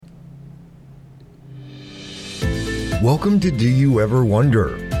Welcome to Do You Ever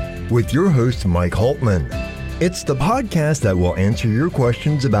Wonder? With your host, Mike Haltman. It's the podcast that will answer your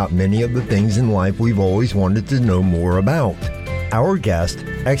questions about many of the things in life we've always wanted to know more about. Our guests,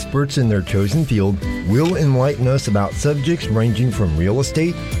 experts in their chosen field, will enlighten us about subjects ranging from real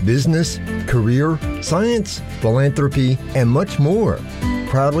estate, business, career, science, philanthropy, and much more.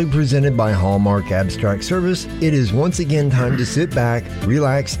 Proudly presented by Hallmark Abstract Service, it is once again time to sit back,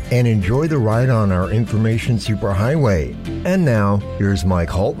 relax, and enjoy the ride on our information superhighway. And now, here's Mike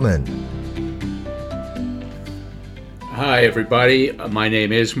Haltman. Hi, everybody. My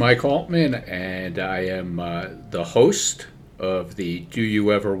name is Mike Haltman, and I am the host of the Do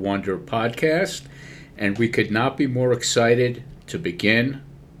You Ever Wonder podcast. And we could not be more excited to begin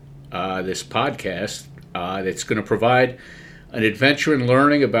this podcast that's going to provide an adventure in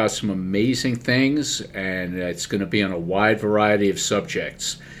learning about some amazing things, and it's going to be on a wide variety of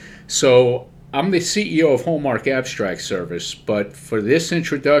subjects. So I'm the CEO of Hallmark Abstract Service, but for this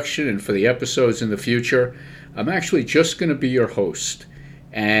introduction and for the episodes in the future, I'm actually just going to be your host.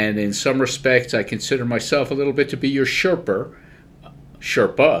 And in some respects, I consider myself a little bit to be your Sherpa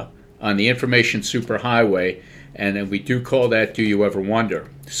on the information superhighway, and then we do call that Do You Ever Wonder?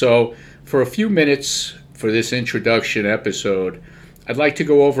 So for a few minutes for this introduction episode, I'd like to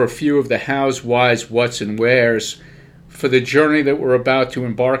go over a few of the hows, whys, whats, and wheres for the journey that we're about to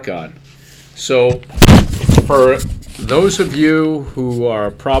embark on. So for those of you who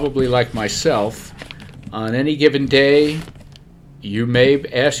are probably like myself, on any given day, you may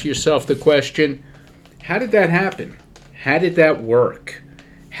ask yourself the question, how did that happen? How did that work?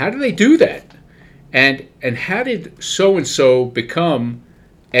 How did they do that? And how did so-and-so become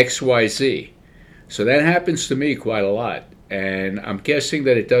XYZ? So that happens to me quite a lot, and I'm guessing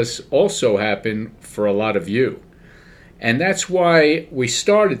that it does also happen for a lot of you. And that's why we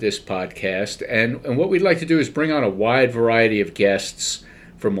started this podcast, and what we'd like to do is bring on a wide variety of guests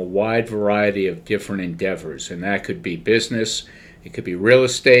from a wide variety of different endeavors, and that could be business, it could be real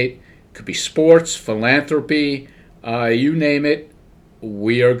estate, it could be sports, philanthropy, you name it,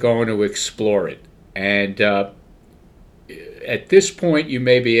 we are going to explore it. And at this point, you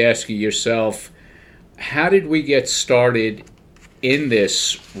may be asking yourself, how did we get started in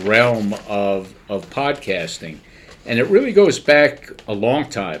this realm of podcasting? And it really goes back a long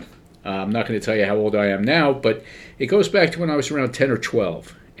time. I'm not going to tell you how old I am now, but it goes back to when I was around 10 or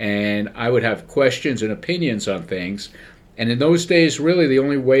 12. And I would have questions and opinions on things. And in those days, really the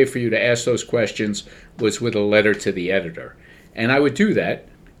only way for you to ask those questions was with a letter to the editor. And I would do that.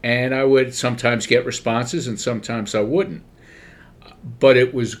 And I would sometimes get responses and sometimes I wouldn't. But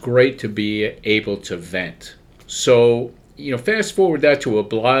it was great to be able to vent. So, fast forward that to a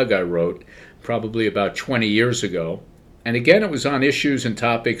blog I wrote probably about 20 years ago. And again, it was on issues and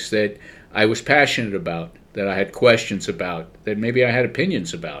topics that I was passionate about, that I had questions about, that maybe I had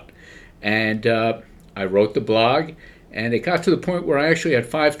opinions about. And I wrote the blog, and it got to the point where I actually had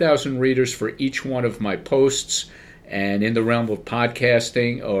 5,000 readers for each one of my posts. And in the realm of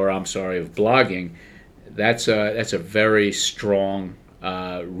podcasting, of blogging, that's a very strong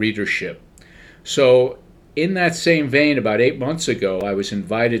readership. So in that same vein, about 8 months ago, I was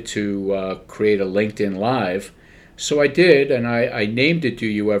invited to create a LinkedIn Live. So I did, and I named it Do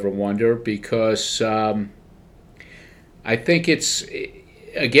You Ever Wonder? Because I think it's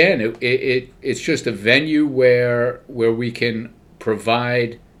just a venue where we can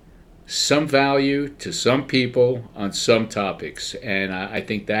provide some value to some people on some topics. And I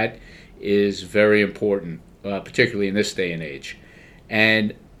think that is very important, particularly in this day and age.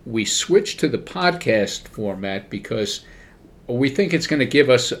 And we switched to the podcast format because we think it's going to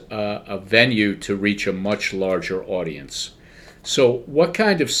give us a venue to reach a much larger audience. So what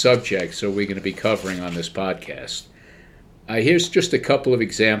kind of subjects are we going to be covering on this podcast? Here's just a couple of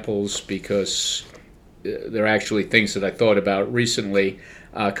examples because they're actually things that I thought about recently.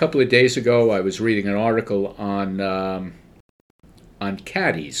 A couple of days ago, I was reading an article on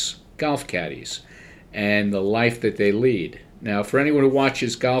caddies, golf caddies, and the life that they lead. Now, for anyone who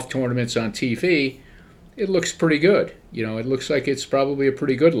watches golf tournaments on TV, it looks pretty good. It looks like it's probably a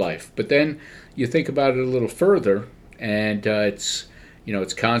pretty good life. But then you think about it a little further, and it's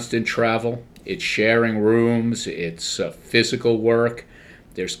constant travel, it's sharing rooms, it's physical work,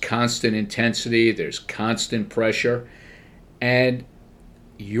 there's constant intensity, there's constant pressure, and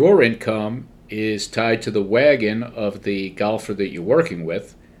your income is tied to the wagon of the golfer that you're working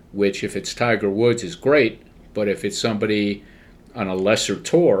with, which if it's Tiger Woods is great, but if it's somebody on a lesser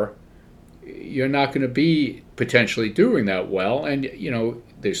tour, you're not going to be potentially doing that well. And,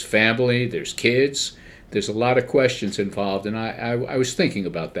 there's family, there's kids, there's a lot of questions involved, and I was thinking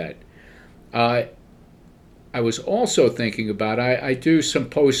about that. I was also thinking about, I do some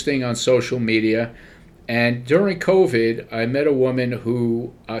posting on social media, and during COVID, I met a woman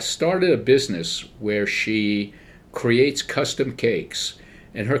who started a business where she creates custom cakes.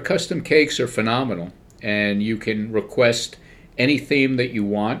 And her custom cakes are phenomenal. And you can request any theme that you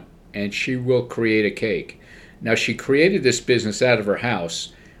want, and she will create a cake. Now, she created this business out of her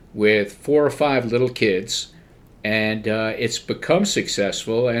house with 4 or 5 little kids, and it's become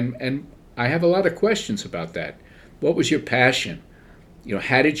successful. And I have a lot of questions about that. What was your passion?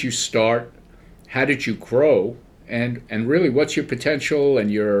 How did you start? How did you grow? And really, what's your potential and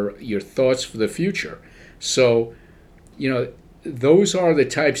your thoughts for the future? So, those are the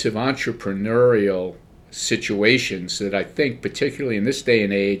types of entrepreneurial situations that I think, particularly in this day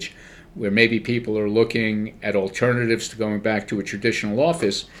and age, where maybe people are looking at alternatives to going back to a traditional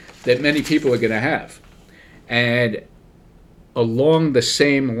office, that many people are going to have. And along the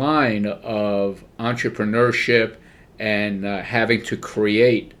same line of entrepreneurship and having to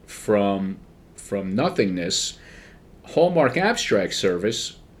create from nothingness, Hallmark Abstract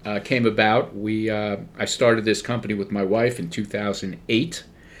Service came about. I started this company with my wife in 2008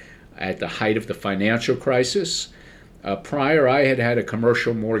 at the height of the financial crisis. Prior, I had a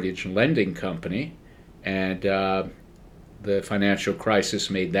commercial mortgage lending company, and the financial crisis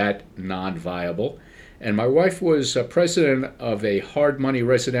made that non-viable. And my wife was president of a hard money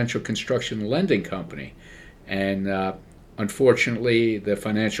residential construction lending company. And unfortunately, the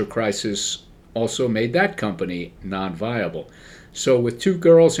financial crisis also made that company non-viable. So with 2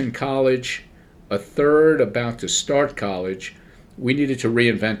 girls in college, a third about to start college, we needed to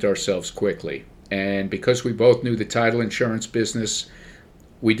reinvent ourselves quickly. And because we both knew the title insurance business,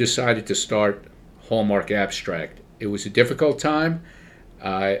 we decided to start Hallmark Abstract. It was a difficult time.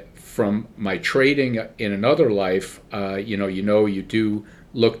 From my trading in another life, you do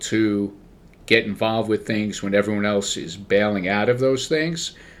look to get involved with things when everyone else is bailing out of those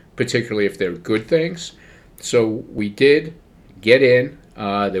things, particularly if they're good things. So we did get in.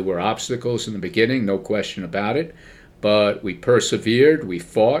 There were obstacles in the beginning, no question about it, but we persevered, we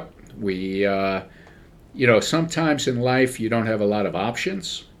fought. We, sometimes in life you don't have a lot of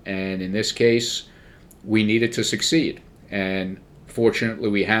options, and in this case, we needed to succeed. And fortunately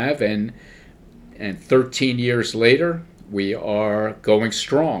we have, and 13 years later, we are going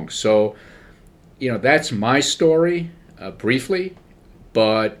strong. So, that's my story, briefly,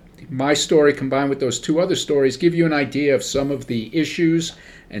 but my story combined with those 2 other stories give you an idea of some of the issues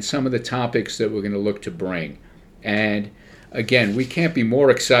and some of the topics that we're going to look to bring. And again, we can't be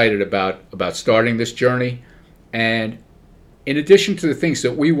more excited about starting this journey. And in addition to the things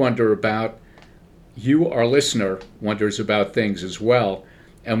that we wonder about, you, our listener, wonders about things as well.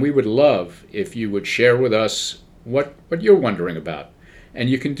 And we would love if you would share with us what you're wondering about. And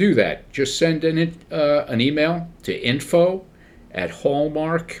you can do that. Just send an email to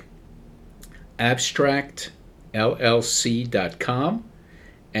info@hallmarkabstractllc.com.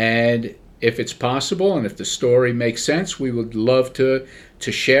 And if it's possible and if the story makes sense, we would love to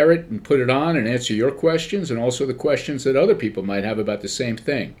share it and put it on and answer your questions and also the questions that other people might have about the same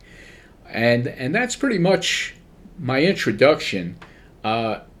thing. And that's pretty much my introduction.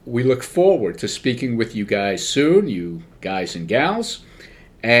 We look forward to speaking with you guys soon, you guys and gals.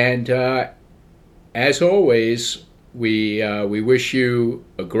 And as always, we wish you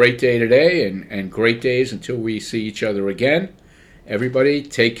a great day today and great days until we see each other again. Everybody,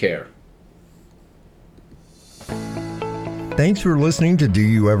 take care. Thanks for listening to Do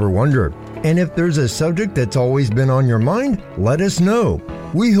You Ever Wonder? And if there's a subject that's always been on your mind, let us know.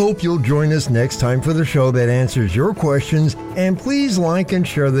 We hope you'll join us next time for the show that answers your questions, and please like and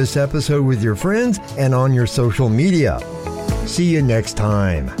share this episode with your friends and on your social media. See you next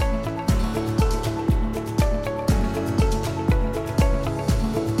time.